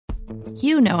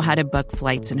You know how to book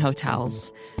flights and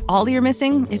hotels. All you're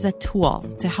missing is a tool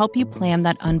to help you plan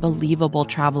that unbelievable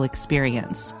travel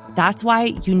experience. That's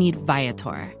why you need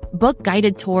Viator. Book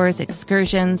guided tours,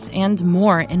 excursions, and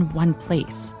more in one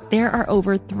place. There are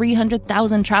over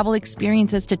 300,000 travel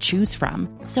experiences to choose from,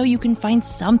 so you can find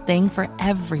something for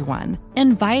everyone.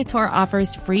 And Viator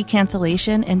offers free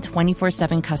cancellation and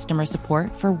 24/7 customer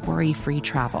support for worry-free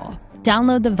travel.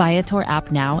 Download the Viator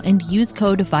app now and use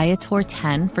code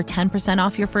Viator10 for 10%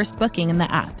 off your first booking in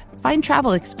the app. Find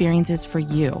travel experiences for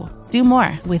you. Do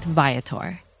more with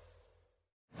Viator.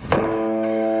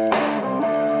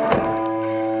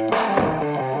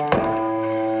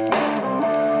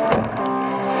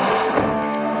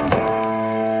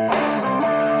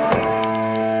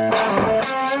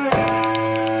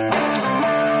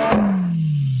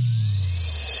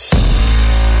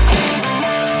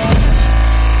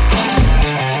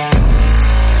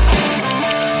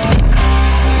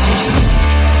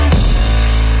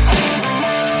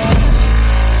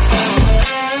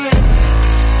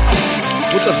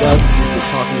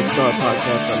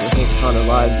 Podcast. I'm your host, Connor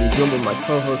Livesey, joined with my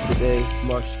co-host today,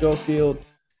 Mark Schofield.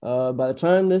 By the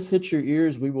time this hits your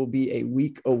ears, we will be a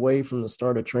week away from the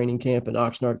start of training camp in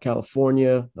Oxnard,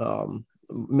 California.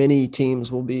 Many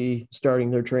teams will be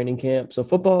starting their training camp. So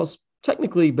football is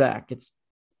technically back. It's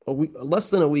a week, less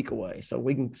than a week away, so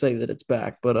we can say that it's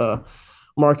back. But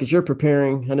Mark, as you're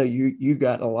preparing, I know you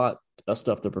got a lot of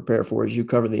stuff to prepare for as you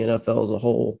cover the NFL as a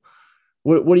whole.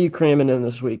 What are you cramming in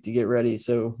this week to get ready?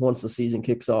 So once the season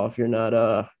kicks off, you're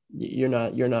not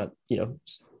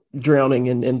drowning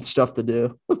in stuff to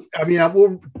do. I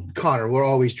mean, Connor, we're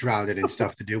always drowning in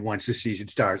stuff to do once the season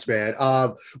starts, man.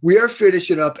 We are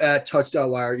finishing up at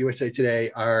Touchdown Wire USA Today.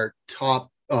 Our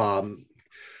top,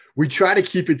 we try to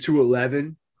keep it to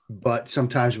 11, but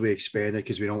sometimes we expand it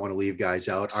because we don't want to leave guys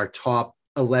out. Our top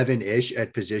 11-ish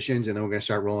at positions, and then we're going to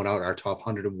start rolling out our top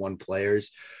 101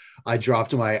 players. I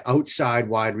dropped my outside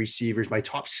wide receivers, my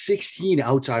top 16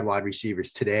 outside wide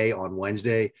receivers today on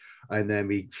Wednesday. And then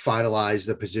we finalized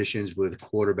the positions with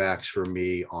quarterbacks for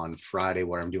me on Friday,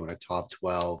 where I'm doing a top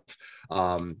 12.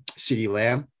 CeeDee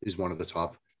Lamb is one of the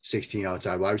top 16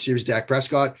 outside wide receivers. Dak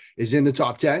Prescott is in the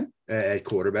top 10 at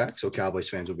quarterback. So Cowboys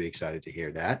fans will be excited to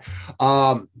hear that.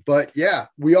 But yeah,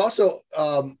 we also,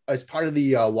 as part of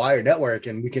the Wire Network,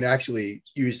 and we can actually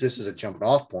use this as a jumping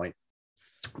off point,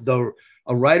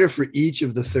 a writer for each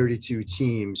of the 32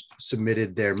 teams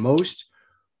submitted their most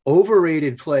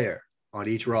overrated player on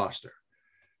each roster.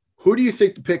 Who do you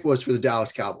think the pick was for the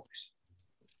Dallas Cowboys?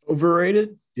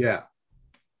 Overrated? Yeah.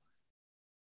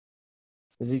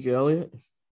 Ezekiel Elliott?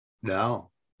 No.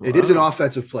 It is an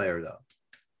offensive player, though.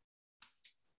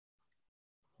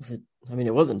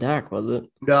 It wasn't Dak, was it?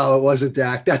 No, it wasn't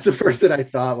Dak. That's the first that I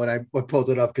thought when I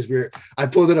pulled it up, because I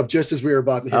pulled it up just as we were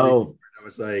about to hit record. I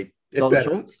was like, Dalton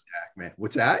Schultz? Dak, man.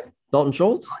 What's that? Dalton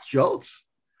Schultz? Schultz.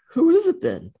 Who is it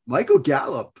then? Michael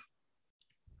Gallup.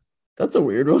 That's a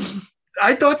weird one.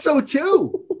 I thought so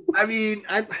too. I mean,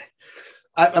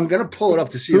 I'm gonna pull it up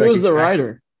to see who was the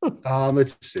writer.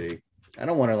 Let's see. I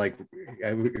don't want to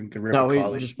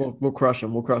we'll crush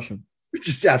him. We'll crush him.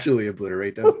 Just absolutely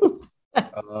obliterate them.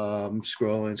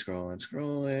 Scrolling.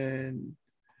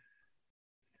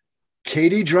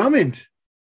 Katie Drummond.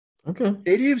 Okay.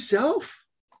 Katie himself.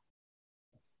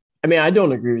 I mean, I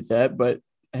don't agree with that, but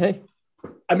hey.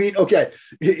 I mean, okay,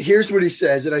 here's what he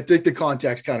says, and I think the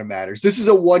context kind of matters. This is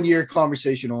a one-year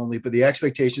conversation only, but the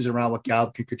expectations around what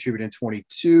Gallup could contribute in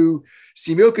 22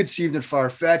 seem ill-conceived and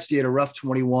far-fetched. He had a rough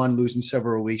 21, losing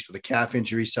several weeks with a calf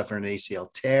injury, suffering an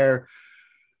ACL tear.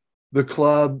 The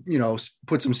club,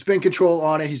 put some spin control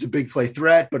on it. He's a big play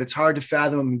threat, but it's hard to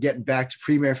fathom him getting back to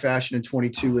premier fashion in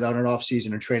 22 without an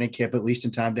offseason or training camp, at least in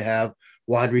time to have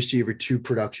wide receiver 2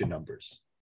 production numbers.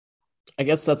 I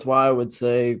guess that's why I would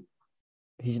say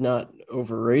he's not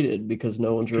overrated, because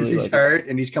no one's really he's hurt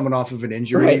and he's coming off of an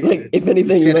injury. Right. Like, if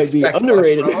anything, he might be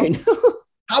underrated right now.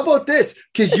 How about this?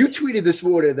 Because you tweeted this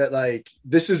morning that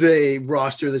this is a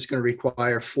roster that's going to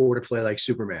require 4 to play like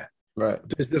Superman. Right.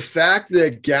 Does the fact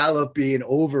that Gallup being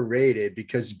overrated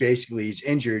because basically he's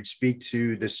injured speak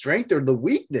to the strength or the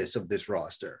weakness of this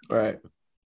roster? Right.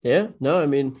 Yeah. No, I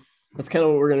mean, that's kind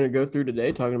of what we're going to go through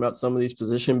today, talking about some of these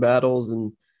position battles.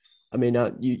 And I mean,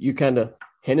 you kind of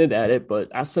hinted at it, but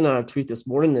I sent out a tweet this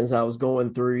morning as I was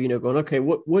going through, going, okay,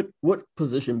 what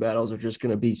position battles are just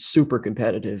going to be super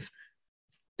competitive?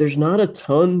 There's not a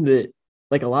ton that,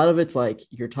 a lot of it's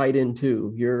your tight end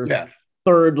too, your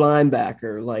third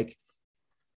linebacker,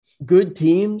 good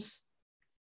teams.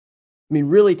 I mean,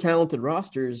 really talented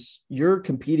rosters, you're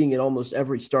competing at almost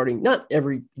every starting, not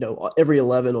every, every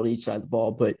 11 on each side of the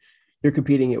ball, but You're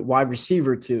competing at wide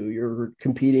receiver too. You're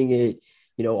competing at,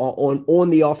 on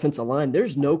the offensive line.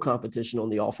 There's no competition on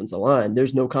the offensive line.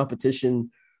 There's no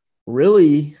competition,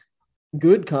 really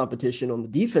good competition on the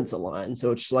defensive line.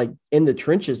 So it's like in the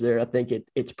trenches there, I think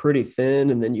it's pretty thin.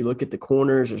 And then you look at the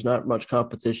corners, there's not much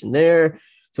competition there.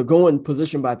 So going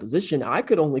position by position, I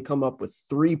could only come up with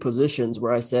 3 positions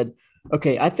where I said,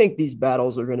 okay, I think these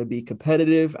battles are going to be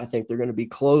competitive. I think they're going to be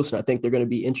close. And I think they're going to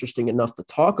be interesting enough to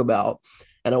talk about.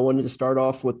 And I wanted to start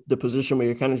off with the position where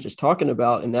you're kind of just talking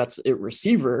about, and that's at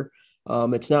receiver.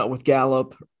 It's not with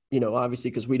Gallup, obviously,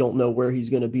 because we don't know where he's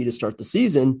going to be to start the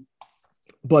season,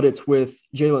 but it's with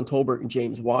Jalen Tolbert and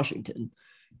James Washington.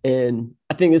 And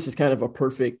I think this is kind of a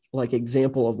perfect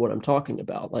example of what I'm talking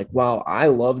about. While I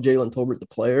love Jalen Tolbert, the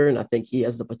player, and I think he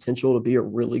has the potential to be a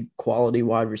really quality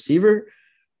wide receiver,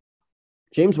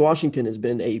 James Washington has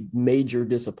been a major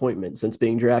disappointment since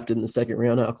being drafted in the second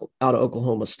round out of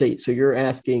Oklahoma State. So you're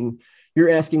asking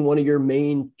one of your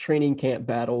main training camp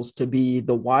battles to be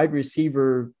the wide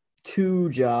receiver 2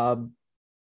 job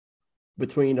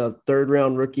between a 3rd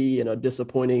round rookie and a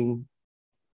disappointing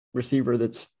receiver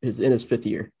that's in his 5th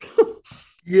year.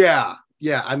 Yeah.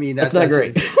 I mean, that's not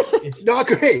great. It's not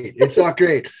great. It's not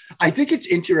great. I think it's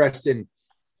interesting.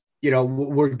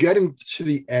 We're getting to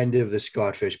the end of the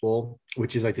Scott Fish Bowl,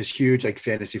 which is this huge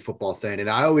fantasy football thing. And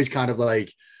I always kind of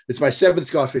it's my 7th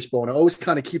Scott Fish Bowl. And I always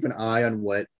kind of keep an eye on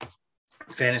what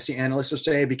fantasy analysts are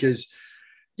saying, because,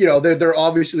 they're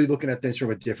obviously looking at things from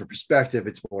a different perspective.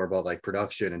 It's more about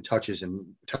production and touches and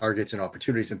targets and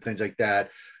opportunities and things like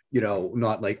that,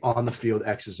 not on the field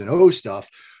X's and O stuff.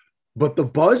 But the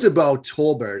buzz about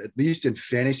Tolbert, at least in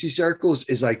fantasy circles,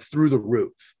 is through the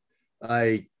roof.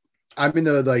 I'm in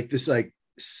this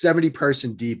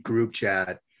 70-person deep group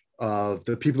chat of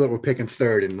the people that were picking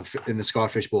 3rd in the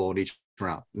Scott Fish Bowl in each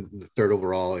round, the 3rd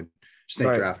overall and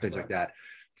snake draft, things like that.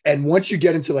 And once you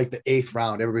get into the 8th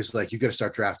round, everybody's you got to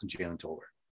start drafting Jalen Tolbert.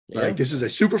 Yeah. This is a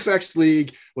super flex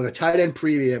league with a tight end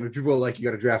premium, and people are you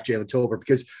got to draft Jalen Tolbert,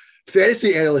 because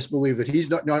fantasy analysts believe that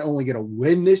he's not only going to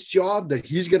win this job, that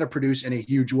he's going to produce in a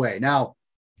huge way. Now,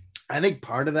 I think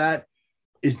part of that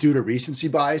is due to recency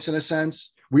bias in a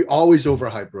sense. We always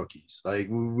overhype rookies.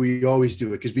 We always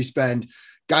do it because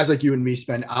guys like you and me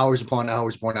spend hours upon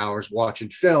hours upon hours watching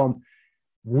film.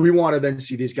 We want to then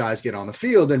see these guys get on the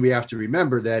field. And we have to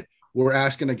remember that we're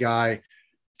asking a guy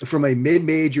from a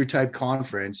mid-major type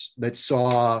conference that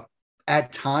saw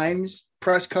at times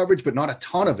press coverage, but not a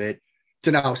ton of it,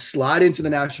 to now slide into the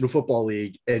National Football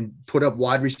League and put up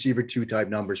wide receiver 2 type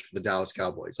numbers for the Dallas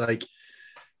Cowboys.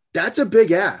 That's a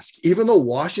big ask. Even though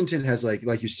Washington has,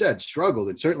 like you said, struggled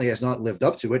and certainly has not lived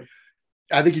up to it,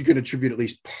 I think you can attribute at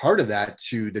least part of that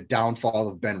to the downfall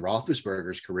of Ben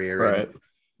Roethlisberger's career. Right. And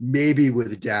maybe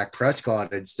with Dak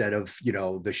Prescott, instead of,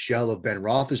 the shell of Ben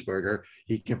Roethlisberger,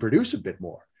 he can produce a bit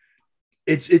more.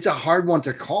 It's a hard one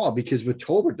to call, because with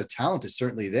Tolbert, the talent is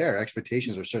certainly there.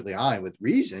 Expectations are certainly high with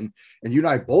reason. And you and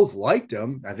I both liked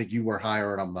him. I think you were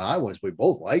higher on him than I was. We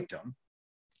both liked him.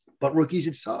 But rookies,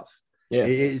 it's tough. Yeah,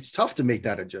 it's tough to make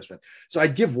that adjustment. So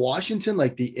I'd give Washington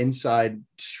the inside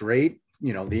straight,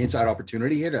 the inside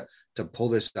opportunity here to pull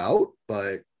this out,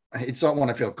 but it's not one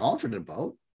I feel confident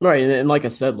about. Right. And like I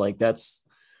said, that's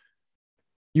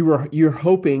you're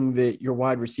hoping that your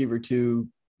wide receiver 2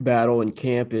 battle in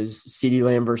camp is CeeDee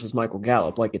Lamb versus Michael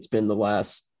Gallup, like it's been the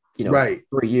last, 3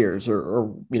 years or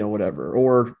whatever.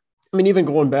 Or, even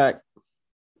going back,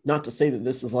 not to say that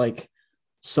this is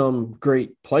some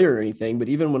great player or anything, but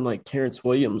even when Terrence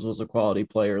Williams was a quality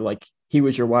player, he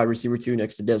was your wide receiver 2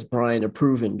 next to Des Bryant, a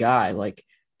proven guy.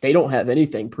 They don't have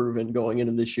anything proven going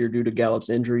into this year due to Gallup's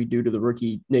injury, due to the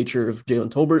rookie nature of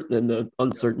Jalen Tolbert and the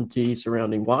uncertainty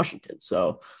surrounding Washington.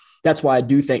 So that's why I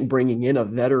do think bringing in a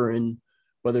veteran,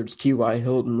 whether it's T.Y.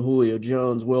 Hilton, Julio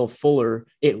Jones, Will Fuller,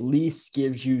 at least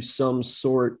gives you some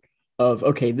sort of,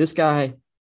 okay, this guy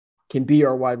can be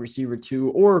our wide receiver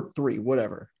 2 or 3,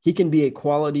 whatever. He can be a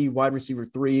quality wide receiver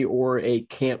 3 or a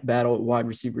camp battle at wide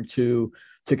receiver 2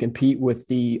 to compete with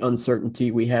the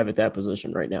uncertainty we have at that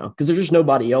position right now. Because there's just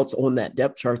nobody else on that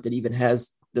depth chart that even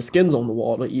has the skins on the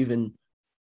wall to even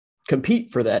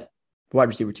compete for that wide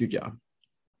receiver 2 job.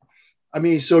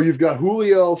 So you've got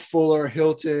Julio, Fuller,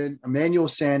 Hilton, Emmanuel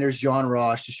Sanders, John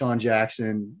Ross, Deshaun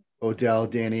Jackson, Odell,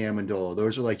 Danny Amendola.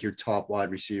 Those are your top wide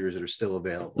receivers that are still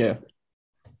available. Yeah.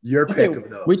 Your pick of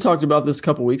those. We talked about this a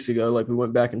couple weeks ago. We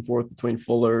went back and forth between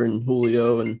Fuller and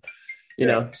Julio, and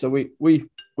so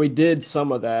we did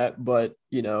some of that, but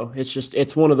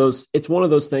it's one of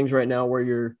those things right now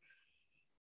where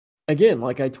again,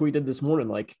 like I tweeted this morning,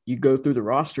 like you go through the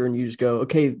roster and you just go,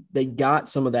 okay, they got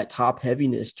some of that top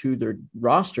heaviness to their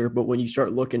roster, but when you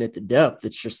start looking at the depth,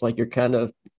 it's just like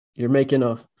you're making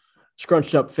a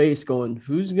scrunched up face going,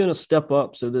 who's going to step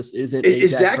up so this isn't a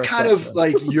Is Dak that kind Prescott of show?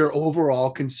 like your overall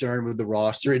concern with the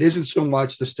roster? It isn't so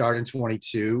much the start in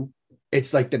 22.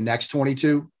 It's like the next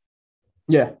 22.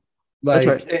 Yeah, that's Like,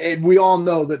 right. and we all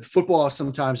know that football is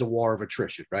sometimes a war of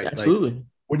attrition, right? Like Absolutely.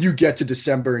 when you get to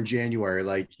December and January,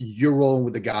 like you're rolling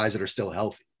with the guys that are still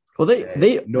healthy. Well, And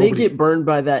they nobody's get burned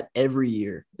by that every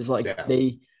year. It's like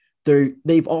yeah,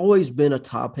 they've always been a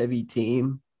top heavy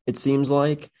team. It seems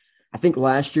like. I think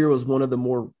last year was one of the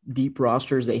more deep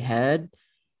rosters they had,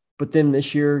 but then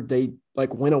this year they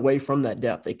like went away from that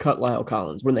depth. They cut Lyle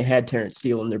Collins when they had Terrence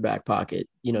Steele in their back pocket.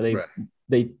 You know, right.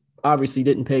 they obviously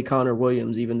didn't pay Connor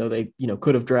Williams, even though they,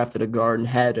 could have drafted a guard and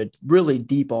had a really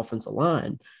deep offensive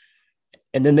line.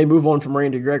 And then they move on from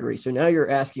Randy Gregory. So now you're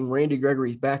asking Randy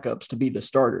Gregory's backups to be the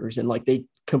starters. And like they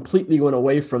completely went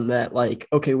away from that. Like,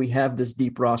 okay, we have this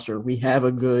deep roster. We have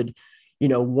a good,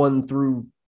 1 through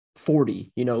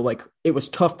 40, like it was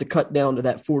tough to cut down to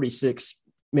that 46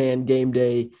 man game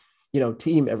day,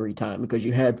 team every time because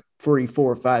you had 3,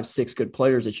 4, 5, 6 good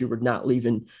players that you were not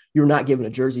giving a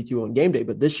jersey to on game day.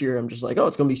 But this year I'm just like, oh,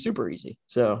 it's going to be super easy.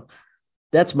 So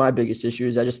that's my biggest issue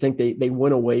is I just think they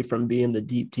went away from being the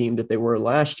deep team that they were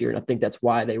last year. And I think that's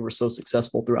why they were so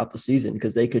successful throughout the season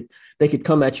because they could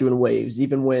come at you in waves.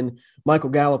 Even when Michael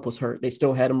Gallup was hurt, they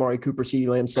still had Amari Cooper, CeeDee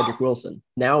Lamb, Cedric Wilson.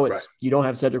 Now Right. you don't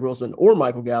have Cedric Wilson or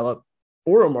Michael Gallup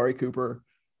or Amari Cooper.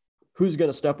 Who's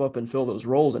going to step up and fill those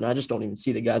roles? And I just don't even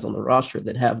see the guys on the roster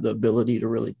that have the ability to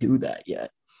really do that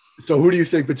yet. So who do you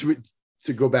think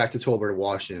to go back to Tolbert and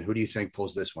Washington, who do you think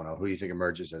pulls this one out? Who do you think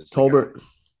emerges as Tolbert?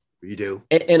 You do?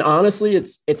 And honestly,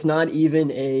 it's not even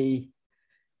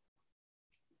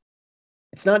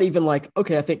like,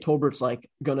 okay, I think Tolbert's like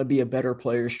going to be a better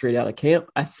player straight out of camp.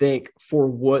 I think for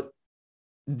what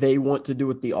they want to do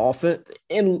with the offense,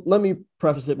 and let me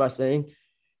preface it by saying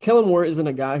Kellen Moore isn't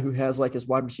a guy who has like his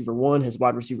wide receiver 1, his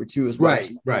wide receiver 2, his wide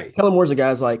receiver. Right. Kellen Moore's a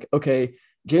guy's like, okay,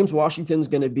 James Washington's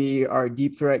going to be our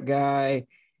deep threat guy.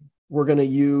 We're going to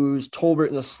use Tolbert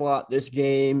in the slot this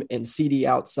game and CD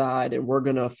outside, and we're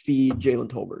going to feed Jalen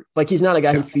Tolbert. Like he's not a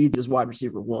guy who feeds his wide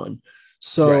receiver 1.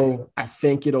 So I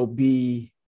think it'll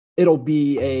be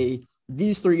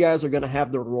these 3 guys are going to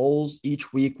have their roles.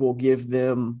 Each week will give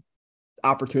them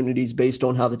opportunities based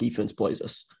on how the defense plays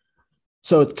us.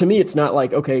 So to me, it's not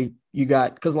like, okay,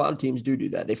 because a lot of teams do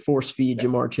that. They force feed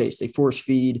Jamar Chase. They force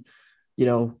feed,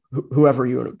 whoever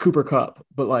you want, Cooper Kupp.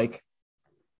 But like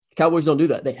Cowboys don't do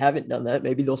that. They haven't done that.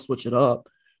 Maybe they'll switch it up.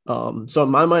 So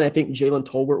in my mind, I think Jalen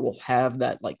Tolbert will have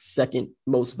that like second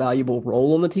most valuable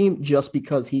role on the team just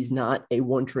because he's not a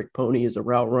one-trick pony as a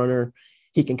route runner.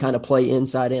 He can kind of play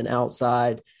inside and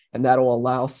outside, and that'll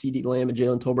allow CeeDee Lamb and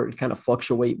Jalen Tolbert to kind of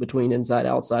fluctuate between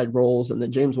inside-outside roles. And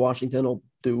then James Washington will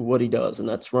do what he does, and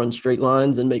that's run straight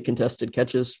lines and make contested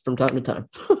catches from time to time.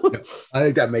 I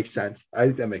think that makes sense.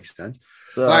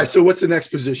 So, all right, so what's the next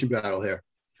position battle here?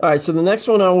 All right, so the next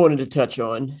one I wanted to touch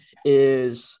on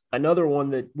is another one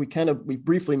that we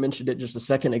briefly mentioned it just a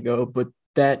second ago, but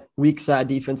that weak side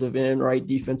defensive end, right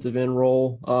defensive end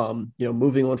role,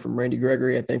 moving on from Randy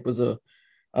Gregory, I think was a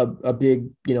big,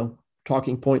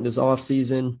 talking point this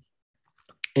offseason.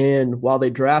 And while they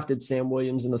drafted Sam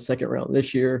Williams in the second round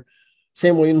this year,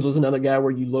 Sam Williams was another guy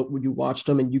where you watched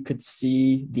him and you could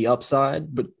see the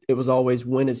upside, but it was always,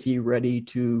 when is he ready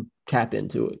to tap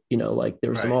into it? Like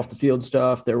there was some off the field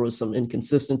stuff. There was some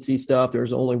inconsistency stuff.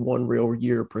 There's only 1 real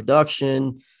year of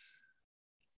production.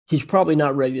 He's probably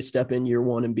not ready to step in year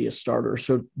 1 and be a starter.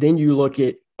 So then you look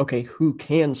at, okay, who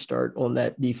can start on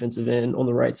that defensive end, on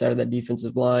the right side of that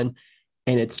defensive line?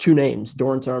 And it's 2 names,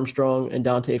 Dorrance Armstrong and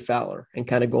Dante Fowler. And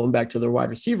kind of going back to their wide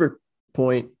receiver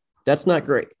point, that's not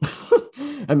great.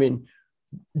 I mean,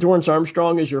 Dorrance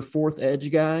Armstrong is your 4th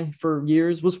edge guy for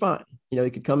years, was fine. He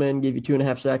could come in, give you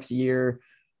 2.5 sacks a year,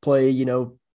 play,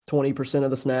 20% of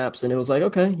the snaps. And it was like,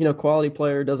 okay, quality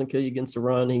player, doesn't kill you against the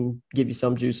run. He can give you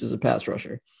some juice as a pass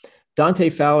rusher. Dante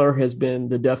Fowler has been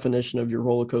the definition of your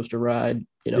roller coaster ride,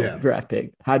 draft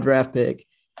pick, high draft pick,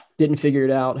 didn't figure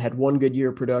it out, had 1 good year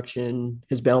of production,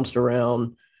 has bounced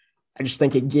around. I just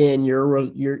think, again, you're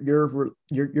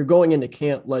going into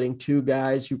camp letting 2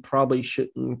 guys who probably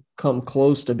shouldn't come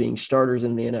close to being starters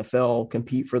in the NFL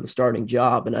compete for the starting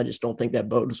job. And I just don't think that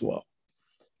bodes well.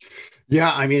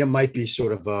 Yeah. I mean, it might be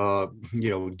sort of a,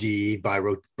 D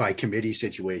by committee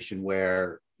situation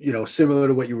where, similar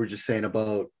to what you were just saying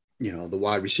about, the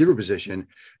wide receiver position,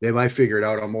 they might figure it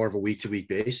out on more of a week-to-week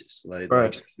basis. Like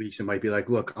 6 weeks, it might be like,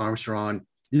 look, Armstrong,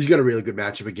 he's got a really good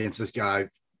matchup against this guy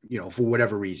for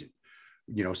whatever reason.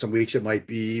 Some weeks it might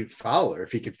be Fowler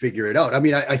if he could figure it out. I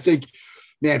mean, I think,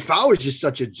 man, Fowler's just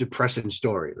such a depressing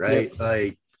story, right? Yep.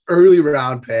 Like early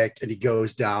round pick, and he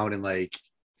goes down in like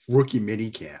rookie mini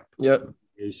camp. Yep.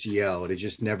 ACL, and it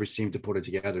just never seemed to put it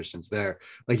together since there.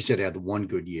 Like you said, he had the one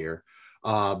good year.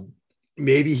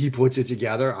 Maybe he puts it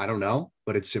together. I don't know,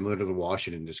 but it's similar to the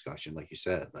Washington discussion, like you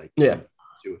said. Like, yeah,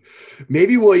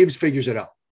 maybe Williams figures it out.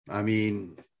 I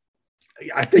mean,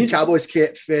 I think Cowboys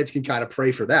fans can kind of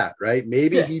pray for that, right?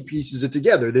 Maybe he pieces it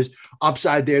together. There's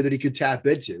upside there that he could tap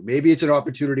into. Maybe it's an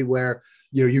opportunity where,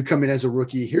 you come in as a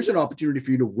rookie. Here's an opportunity for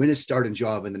you to win a starting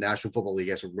job in the National Football League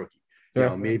as a rookie.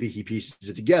 Maybe he pieces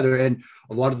it together. And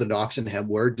a lot of the knocks on him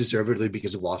were deservedly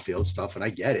because of off-field stuff, and I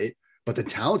get it. But the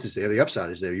talent is there. The upside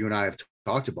is there. You and I have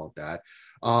talked about that.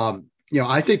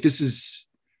 I think this is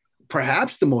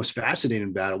perhaps the most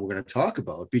fascinating battle we're going to talk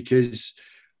about, because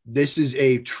this is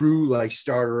a true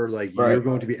starter. You're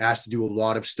going to be asked to do a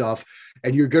lot of stuff,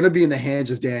 and you're going to be in the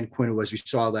hands of Dan Quinn, who, as we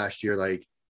saw last year,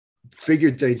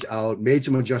 figured things out, made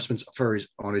some adjustments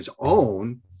on his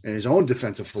own and his own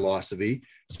defensive philosophy.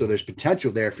 So there's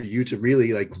potential there for you to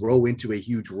really grow into a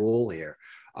huge role here.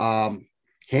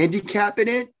 Handicapping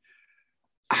it,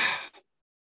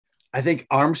 I think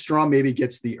Armstrong maybe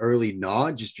gets the early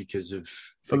nod just because of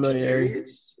familiarity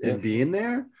and being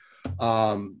there.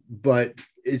 But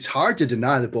it's hard to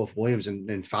deny that both Williams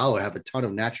and Fowler have a ton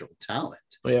of natural talent.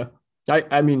 Yeah.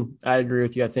 I mean, I agree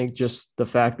with you. I think just the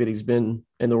fact that he's been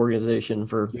in the organization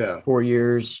for 4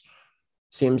 years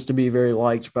seems to be very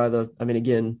liked by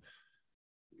again,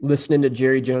 listening to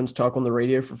Jerry Jones talk on the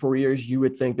radio for 4 years, you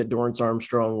would think that Dorrance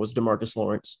Armstrong was DeMarcus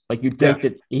Lawrence. You'd think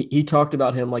that he talked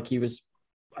about him like he was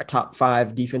a top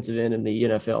 5 defensive end in the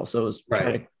NFL. So it was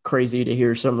kind of crazy to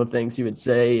hear some of the things he would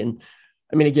say. And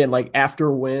I mean, again, after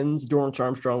wins, Dorrance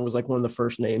Armstrong was one of the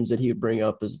first names that he would bring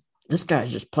up as, this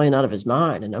guy's just playing out of his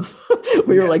mind. And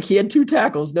we were he had 2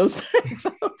 tackles, no sacks.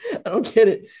 I don't get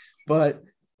it. But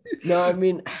no, I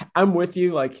mean, I'm with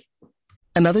you.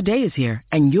 Another day is here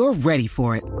and you're ready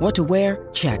for it. What to wear?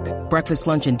 Check. Breakfast,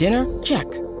 lunch, and dinner?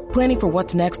 Check. Planning for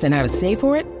what's next and how to save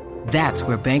for it? That's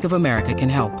where Bank of America can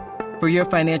help. For your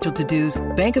financial to-dos,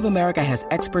 Bank of America has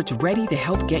experts ready to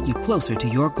help get you closer to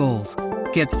your goals.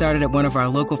 Get started at one of our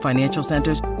local financial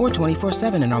centers or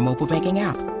 24/7 in our mobile banking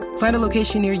app. Find a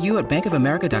location near you at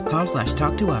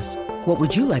bankofamerica.com/talktous. What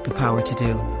would you like the power to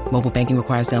do? Mobile banking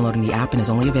requires downloading the app and is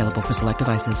only available for select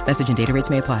devices. Message and data rates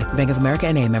may apply. Bank of America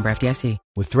NA, member FDIC.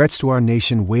 With threats to our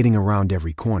nation waiting around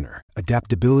every corner,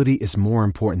 adaptability is more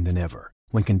important than ever.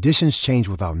 When conditions change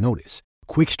without notice,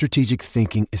 quick strategic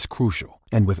thinking is crucial.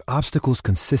 And with obstacles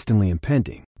consistently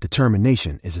impending,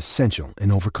 determination is essential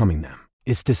in overcoming them.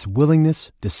 It's this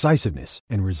willingness, decisiveness,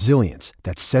 and resilience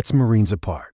that sets Marines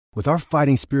apart. With our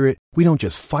fighting spirit, we don't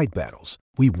just fight battles,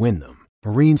 we win them.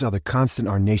 Marines are the constant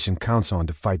our nation counts on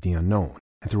to fight the unknown.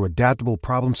 And through adaptable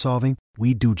problem solving,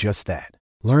 we do just that.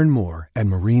 Learn more at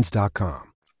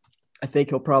Marines.com. I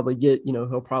think he'll probably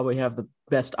he'll probably have the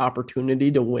best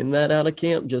opportunity to win that out of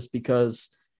camp, just because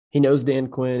he knows Dan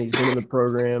Quinn. He's been in the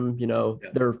program,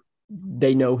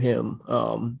 they know him.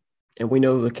 And we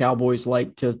know the Cowboys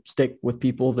like to stick with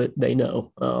people that they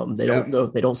know. They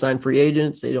don't sign free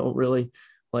agents. They don't really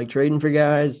like trading for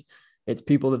guys. It's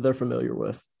people that they're familiar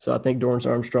with. So I think Dorrance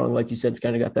Armstrong, like you said, has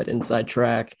kind of got that inside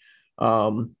track.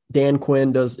 Dan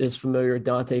Quinn is familiar with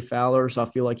Dante Fowler. So I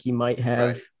feel like he might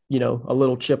have, a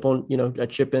little chip on, a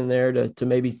chip in there to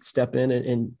maybe step in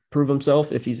and prove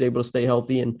himself if he's able to stay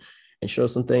healthy and show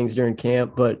some things during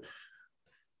camp. But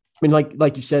I mean,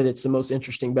 like you said, it's the most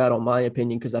interesting battle, in my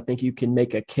opinion, because I think you can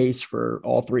make a case for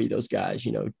all 3 of those guys.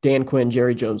 Dan Quinn,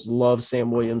 Jerry Jones loves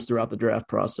Sam Williams throughout the draft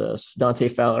process. Dante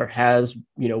Fowler has,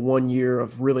 1 year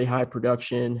of really high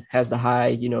production, has the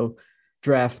high,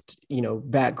 draft,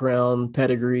 background,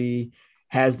 pedigree,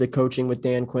 has the coaching with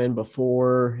Dan Quinn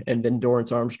before, and then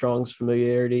Dorrance Armstrong's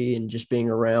familiarity and just being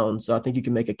around. So I think you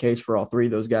can make a case for all 3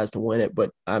 of those guys to win it,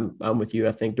 but I'm with you.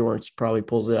 I think Dorrance probably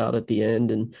pulls it out at the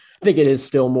end. And I think it is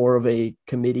still more of a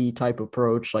committee type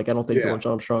approach. I don't think Dorrance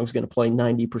Armstrong's going to play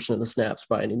 90% of the snaps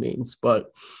by any means, but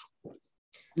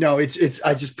no, it's,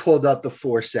 I just pulled up the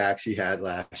 4 sacks he had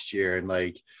last year,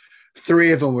 and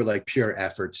 3 of them were pure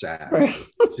effort sacks. Right.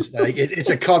 Just it's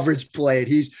a coverage play.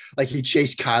 And he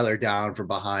chased Kyler down from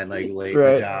behind, laid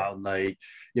down.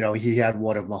 He had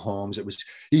one of Mahomes.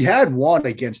 He had one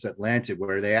against Atlanta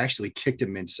where they actually kicked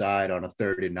him inside on a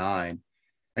 3rd and 9.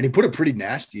 And he put a pretty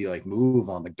nasty move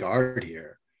on the guard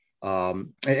here.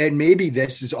 And maybe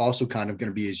this is also kind of going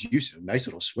to be his use. A nice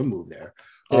little swim move there.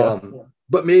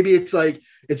 But maybe it's going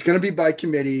to be by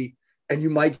committee, and you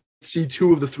might see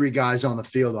two of the three guys on the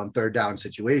field on third down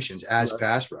situations as Right.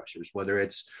 pass rushers, whether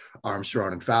it's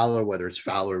Armstrong and Fowler, whether it's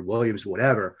Fowler and Williams,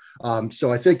 whatever.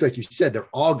 So I think, like you said, they're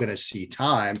all going to see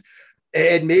time.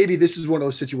 And maybe this is one of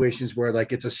those situations where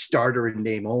like it's a starter in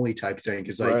name only type thing.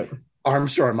 Cause like Right.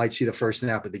 Armstrong might see the first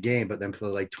snap of the game, but then play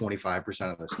like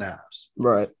 25% of the snaps.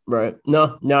 Right.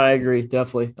 No, I agree.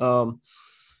 Definitely.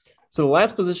 So the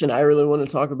last position I really want to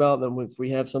talk about, then if we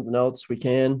have something else, we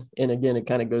can. And again, it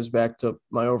kind of goes back to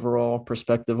my overall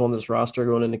perspective on this roster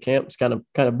going into camp. It's kind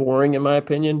of boring in my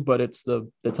opinion, but it's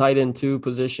the tight end 2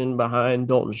 position behind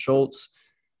Dalton Schultz.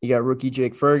 You got rookie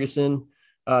Jake Ferguson.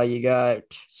 You got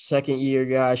second-year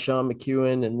guy Sean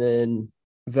McEwen, and then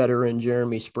veteran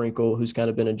Jeremy Sprinkle, who's kind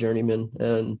of been a journeyman.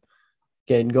 And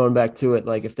again, going back to it,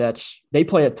 like if they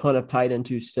play a ton of tight end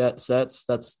 2 sets.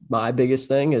 That's my biggest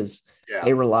thing is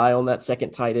they rely on that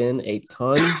second tight end a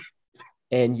ton.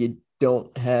 And you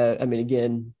don't have, I mean,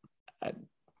 again,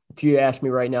 if you ask me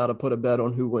right now to put a bet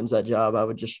on who wins that job,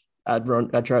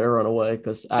 I'd try to run away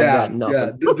because I got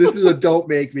nothing. Yeah. This is a don't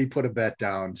make me put a bet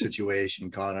down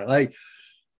situation, Connor. Like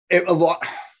a lot,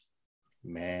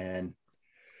 man.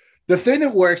 The thing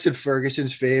that works in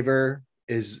Ferguson's favor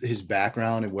is his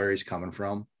background and where he's coming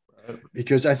from.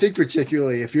 Because I think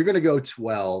particularly if you're going to go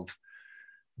 12,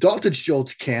 Dalton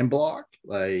Schultz can block.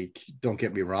 Like, don't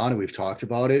get me wrong, and we've talked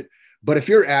about it. But if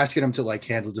you're asking him to like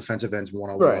handle defensive ends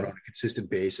one-on-one on a consistent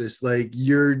basis, like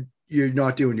you're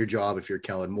not doing your job if you're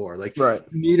Kellen Moore. Like you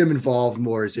need him involved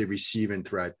more as a receiving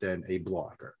threat than a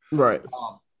blocker. Right.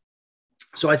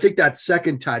 So I think that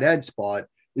second tight end spot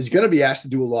is going to be asked to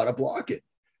do a lot of blocking.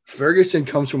 Ferguson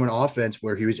comes from an offense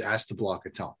where he was asked to block a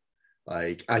ton.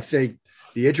 Like, I think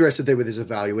the interesting thing with his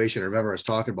evaluation, I remember us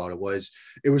talking about it was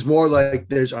more like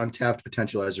there's untapped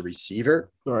potential as a receiver.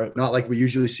 Right. Not like we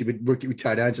usually see with rookie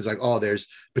tight ends. It's like, oh, there's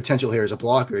potential here as a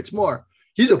blocker. It's more,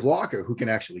 he's a blocker who can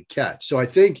actually catch. So I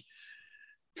think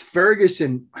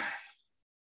Ferguson,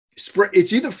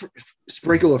 it's either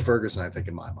Sprinkle or Ferguson, I think,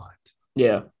 in my mind.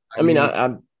 Yeah. I mean,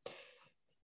 I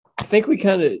think we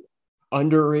kind of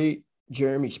underrate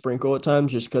Jeremy Sprinkle at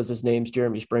times just because his name's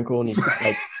Jeremy Sprinkle and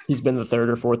he's been the third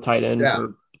or fourth tight end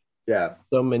for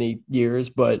so many years.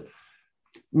 But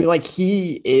I mean, like,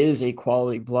 he is a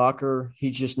quality blocker.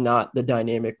 He's just not the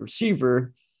dynamic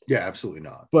receiver. Yeah, absolutely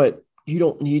not. But you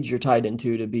don't need your tight end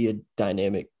 2 to be a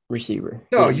dynamic receiver.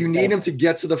 No, you need him to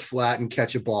get to the flat and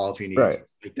catch a ball if he needs it.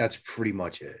 Like, that's pretty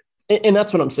much it. And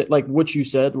that's what I'm saying. Like what you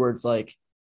said, where it's like,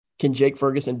 can Jake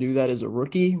Ferguson do that as a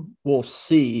rookie? We'll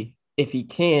see. If he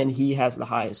can, he has the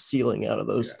highest ceiling out of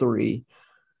those 3.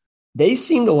 They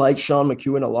seem to like Sean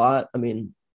McEwen a lot. I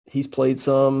mean, he's played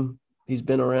some, he's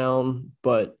been around,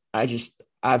 but I've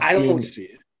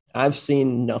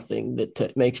seen nothing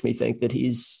that makes me think that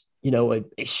he's, a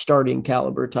starting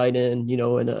caliber tight end,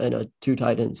 in a 2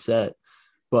 tight end set.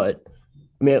 But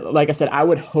I mean, like I said, I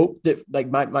would hope that like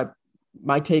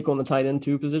my take on the tight end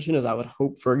 2 position is I would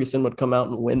hope Ferguson would come out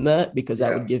and win that because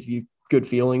that would give you good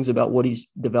feelings about what he's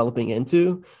developing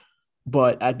into.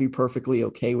 But I'd be perfectly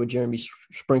okay with Jeremy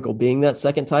Sprinkle being that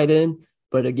second tight end.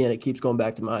 But again, it keeps going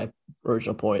back to my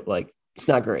original point. Like, it's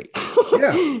not great.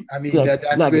 Yeah. I mean,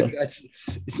 that's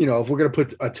if we're going to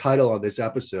put a title on this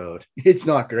episode, it's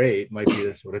not great. Might be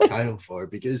the sort of title for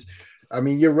it because, I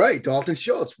mean, you're right. Dalton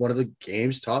Schultz, one of the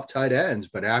game's top tight ends,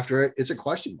 but after it, it's a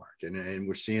question mark. And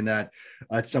we're seeing that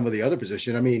at some of the other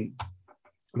position. I mean,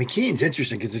 McKean's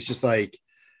interesting because it's just like,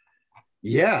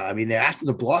 yeah, I mean, they asked him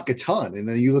to block a ton. And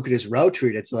then you look at his route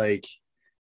tree, it's like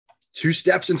 2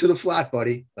 steps into the flat,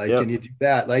 buddy. Like, can you do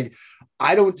that? Like,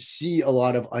 I don't see a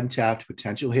lot of untapped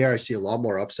potential here. I see a lot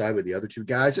more upside with the other 2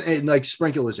 guys. And like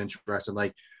Sprinkle is interesting.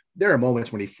 Like, there are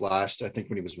moments when he flashed, I think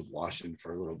when he was with Washington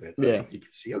for a little bit. Like, you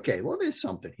can see, okay, well, there's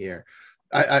something here.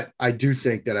 I do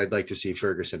think that I'd like to see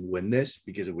Ferguson win this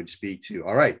because it would speak to,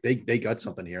 all right, they got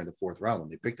something here in the 4th round when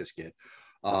they picked this kid.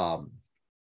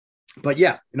 But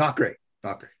yeah, not great.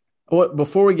 Not great.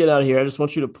 Before we get out of here, I just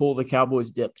want you to pull the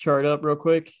Cowboys depth chart up real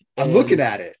quick. I'm looking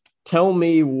at it. Tell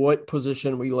me what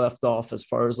position we left off as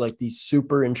far as like these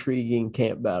super intriguing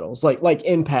camp battles, like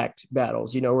impact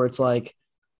battles, where it's like,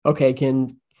 okay,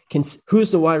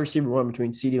 who's the wide receiver one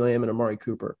between CeeDee Lamb and Amari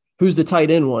Cooper? Who's the tight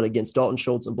end one against Dalton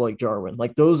Schultz and Blake Jarwin?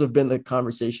 Like, those have been the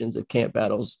conversations of camp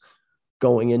battles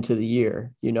going into the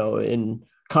year, and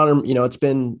Connor, there's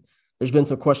been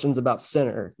some questions about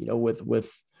center,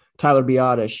 with Tyler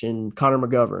Biotish and Connor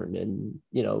McGovern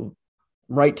and,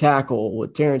 right tackle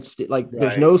with Terrence.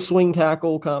 There's no swing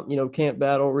tackle, camp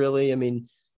battle really. I mean,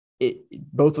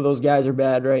 both of those guys are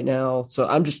bad right now. So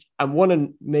I want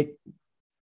to make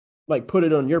like put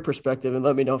it on your perspective and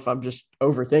let me know if I'm just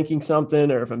overthinking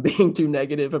something or if I'm being too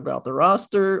negative about the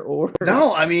roster or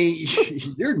no. I mean,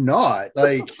 you're not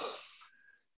like,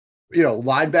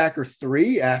 linebacker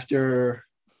 3 after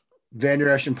Van Der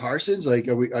Esch and Parsons. Like,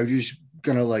 are you just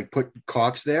gonna like put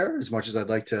Cox there as much as I'd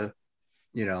like to,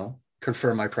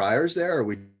 confirm my priors there? Are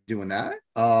we doing that?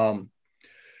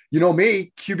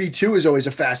 Me, QB2 is always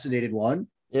a fascinating one.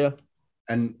 Yeah.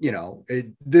 And,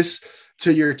 this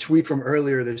to your tweet from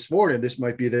earlier this morning, this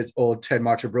might be the old Ted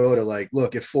Machabrota, like,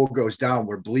 look, if 4 goes down,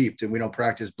 we're bleeped and we don't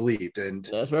practice bleeped. And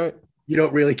that's right. You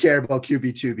don't really care about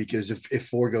QB2 because if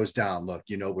 4 goes down, look,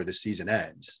 where the season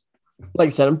ends. Like I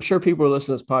said, I'm sure people are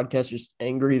listening to this podcast just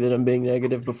angry that I'm being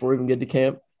negative before we even get to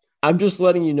camp. I'm just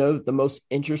letting you know that the most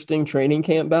interesting training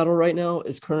camp battle right now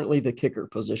is currently the kicker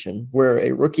position, where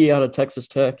a rookie out of Texas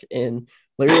Tech and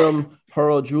Liram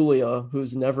Julia,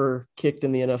 who's never kicked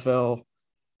in the NFL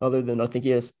other than I think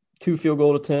he has 2 field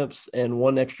goal attempts and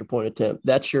 1 extra point attempt.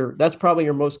 That's probably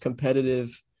your most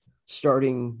competitive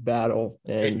starting battle.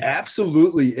 And it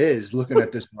absolutely is looking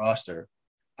at this roster.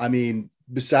 I mean,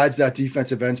 besides that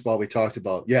defensive end spot we talked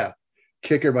about, yeah,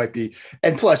 kicker might be.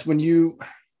 And plus I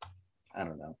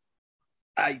don't know.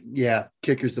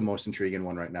 Kicker's the most intriguing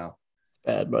one right now.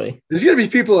 Bad, buddy. There's going to be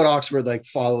people at Oxford like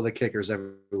follow the kickers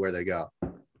everywhere they go.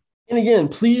 And again,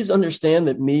 please understand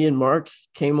that me and Mark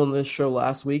came on this show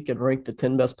last week and ranked the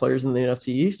 10 best players in the NFC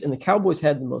East, and the Cowboys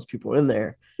had the most people in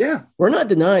there. Yeah. We're not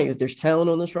denying that there's talent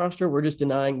on this roster. We're just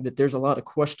denying that there's a lot of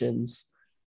questions.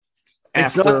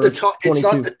 It's not the top. It's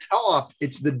not the top.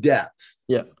 It's the depth.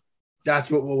 Yeah. That's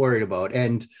what we're worried about.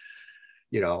 And,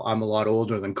 I'm a lot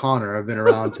older than Connor. I've been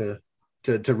around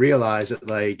to realize that,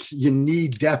 like, you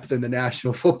need depth in the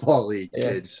National Football League,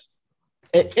 kids.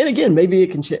 And again, maybe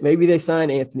it can. Maybe they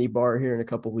sign Anthony Barr here in a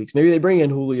couple of weeks. Maybe they bring in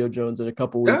Julio Jones in a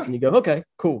couple of weeks, and you go, okay,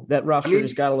 cool. That roster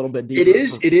just got a little bit deeper.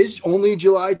 It is only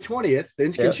July 20th.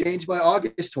 Things can change by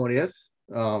August 20th.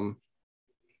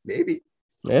 Maybe.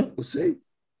 Yeah, we'll see.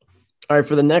 All right,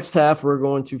 for the next half, we're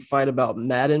going to fight about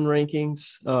Madden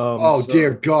rankings.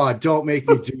 Dear God, don't make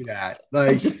me do that. Like,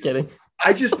 I'm just kidding.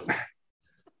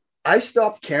 I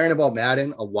stopped caring about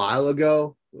Madden a while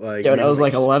ago. Like, when I was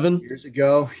like 11 years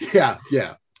ago. Yeah.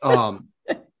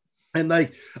 And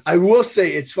like, I will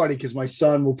say it's funny because my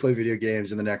son will play video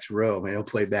games in the next room and he'll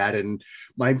play Madden.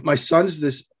 My son's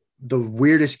the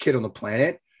weirdest kid on the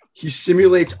planet. He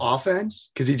simulates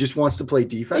offense because he just wants to play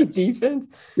defense.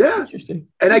 Yeah. Interesting.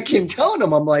 And I keep telling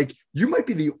him, I'm like, you might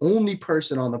be the only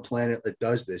person on the planet that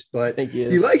does this, but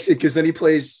he likes it because then he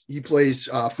plays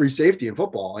free safety in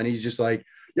football. And he's just like,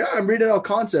 yeah, I'm reading out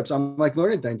concepts. I'm like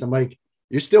learning things. I'm like,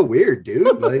 you're still weird,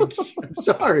 dude. Like, I'm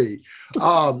sorry.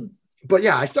 But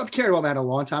yeah, I stopped caring about that a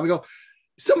long time ago.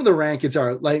 Some of the rankings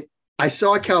are like, I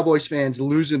saw Cowboys fans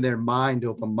losing their mind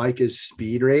over Micah's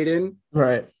speed rating.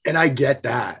 Right. And I get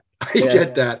that. I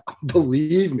get that.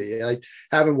 Believe me. Like,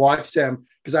 having watched him,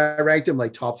 because I ranked him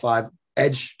like top 5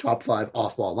 edge, top 5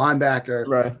 off-ball linebacker.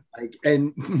 Right. Like,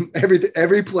 and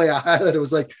every play I highlighted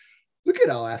was like, look at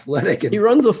how athletic. And he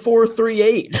runs a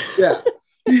 4.38. Yeah.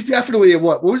 He's definitely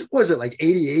what was it, like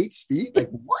 88 speed? Like,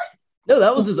 what? No,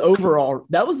 that was his overall. Oh,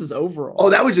 that was his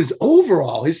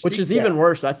overall. Which is even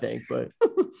worse, I think. But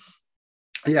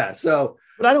yeah, so.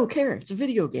 But I don't care. It's a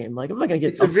video game. Like, I'm not gonna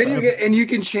get. It's a video game, and you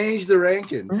can change the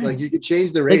rankings. Right. Like, you can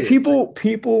change the rating. Like,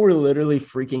 people were literally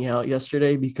freaking out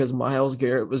yesterday because Myles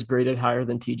Garrett was graded higher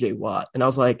than TJ Watt, and I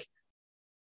was like,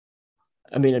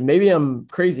 I mean, maybe I'm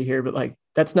crazy here, but like,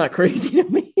 that's not crazy to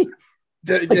me.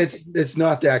 It's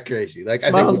not that crazy. Like,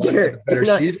 I Myles think Garrett better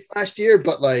season last year,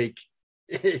 but like,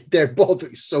 they're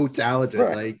both so talented.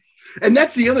 Right. Like, and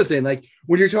that's the other thing. Like,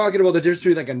 when you're talking about the difference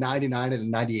between like a 99 and a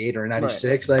 98 or a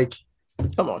 96, right. Like,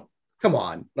 come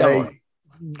on. Like,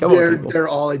 they're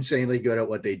all insanely good at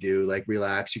what they do. Like,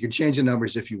 relax. You can change the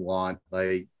numbers if you want.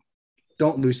 Like,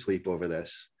 don't lose sleep over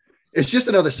this. It's just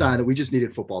another sign that we just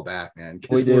needed football back, man.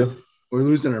 We do. We're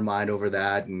losing our mind over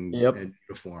that and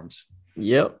uniforms.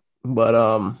 Yep. But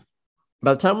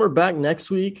by the time we're back next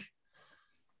week,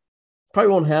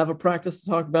 probably won't have a practice to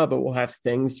talk about, but we'll have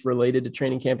things related to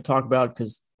training camp to talk about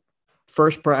because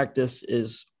first practice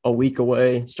is a week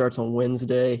away. Starts on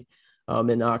Wednesday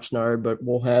in Oxnard, but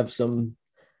we'll have some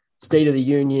State of the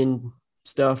Union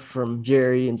stuff from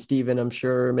Jerry and Steven, I'm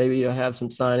sure. Maybe you'll have some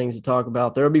signings to talk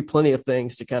about. There'll be plenty of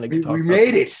things to kind of talk about. We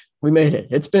made it.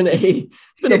 It's been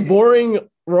a boring,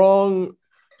 wrong,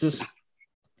 just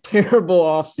terrible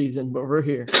off season, but we're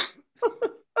here.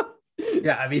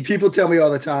 Yeah, I mean, people tell me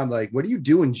all the time, like, what do you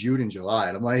do in June and July?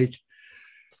 And I'm like,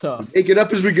 it's tough. Take it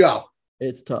up as we go.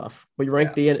 It's tough. We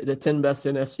rank the 10 best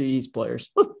NFC East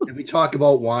players. And we talk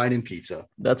about wine and pizza.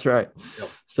 That's right. Yep.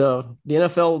 So the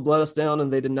NFL let us down,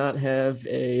 and they did not have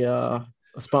a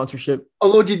sponsorship.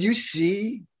 Although, did you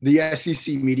see the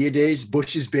SEC Media Days?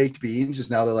 Bush's Baked Beans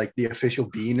is now like the official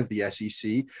bean of the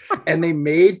SEC. And they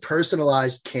made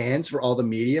personalized cans for all the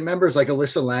media members. Like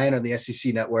Alyssa Lang on the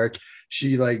SEC network,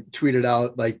 she like tweeted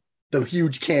out like the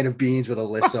huge can of beans with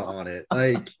Alyssa on it.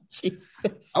 Like,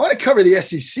 Jesus. I want to cover the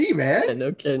SEC, man. Yeah,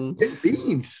 no kidding. Get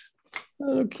beans.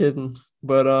 No kidding.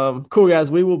 But cool, guys.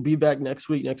 We will be back next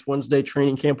week. Next Wednesday,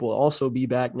 training camp will also be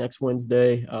back next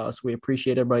Wednesday. So we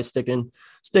appreciate everybody sticking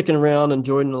around and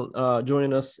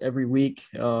joining us every week.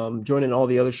 Joining all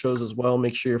the other shows as well.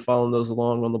 Make sure you're following those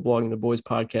along on the Blogging the Boys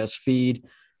podcast feed.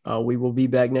 We will be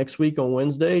back next week on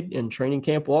Wednesday, and training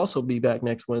camp will also be back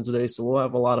next Wednesday. So we'll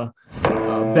have a lot of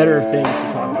better things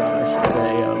to talk about, I should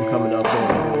say, coming up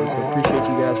going forward. So appreciate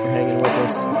you guys for hanging with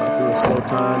us through a slow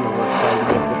time. And we're excited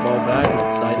to get football back and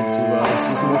excited to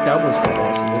see some more Cowboys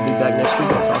football. So we'll be back next week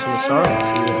on Talkin the Star.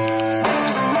 See you then.